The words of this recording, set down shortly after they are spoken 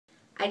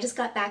I just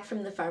got back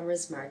from the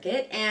farmer's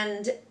market,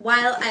 and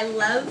while I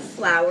love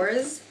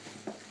flowers,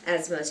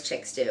 as most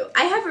chicks do,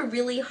 I have a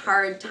really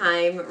hard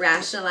time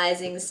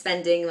rationalizing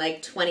spending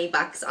like 20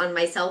 bucks on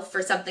myself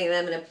for something that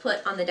I'm going to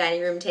put on the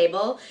dining room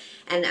table,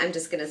 and I'm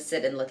just going to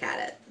sit and look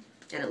at it.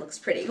 And it looks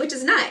pretty, which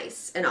is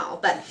nice and all,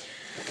 but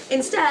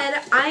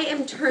instead I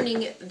am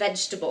turning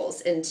vegetables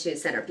into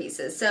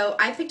centerpieces. So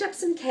I picked up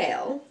some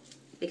kale,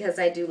 because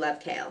I do love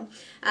kale,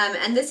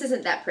 and this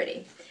isn't that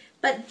pretty.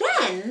 But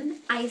then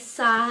I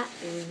saw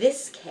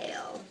this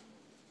kale.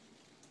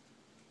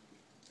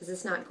 Is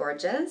this not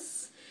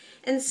gorgeous?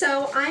 And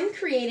so I'm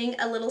creating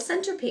a little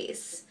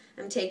centerpiece.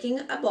 I'm taking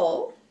a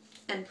bowl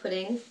and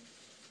putting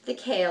the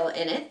kale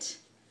in it,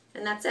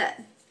 and that's it.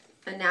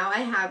 And now I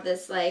have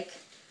this like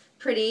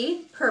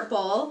pretty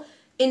purple,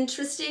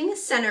 interesting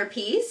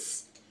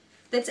centerpiece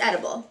that's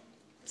edible.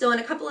 So in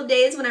a couple of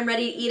days when I'm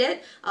ready to eat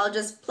it, I'll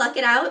just pluck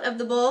it out of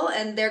the bowl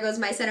and there goes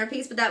my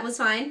centerpiece, but that was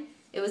fine.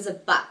 It was a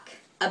buck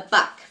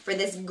for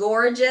this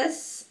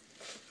gorgeous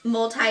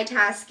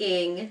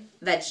multitasking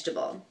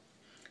vegetable.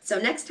 So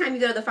next time you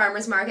go to the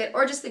farmer's market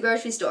or just the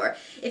grocery store,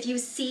 if you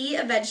see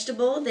a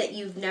vegetable that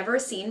you've never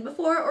seen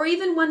before, or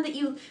even one that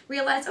you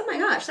realize, oh my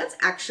gosh, that's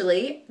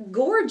actually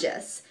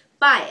gorgeous,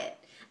 buy it.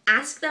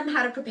 Ask them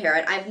how to prepare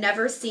it. I've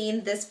never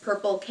seen this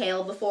purple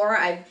kale before.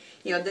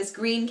 This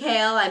green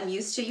kale I'm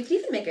used to. You can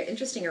even make an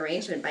interesting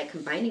arrangement by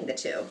combining the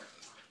two.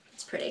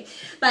 It's pretty.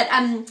 But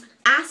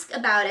ask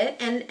about it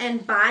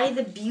and buy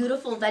the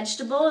beautiful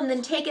vegetable and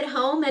then take it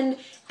home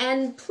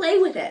and play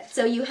with it.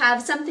 So you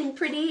have something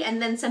pretty and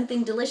then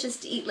something delicious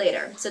to eat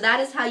later. So that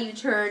is how you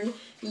turn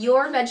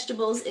your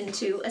vegetables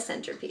into a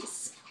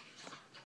centerpiece.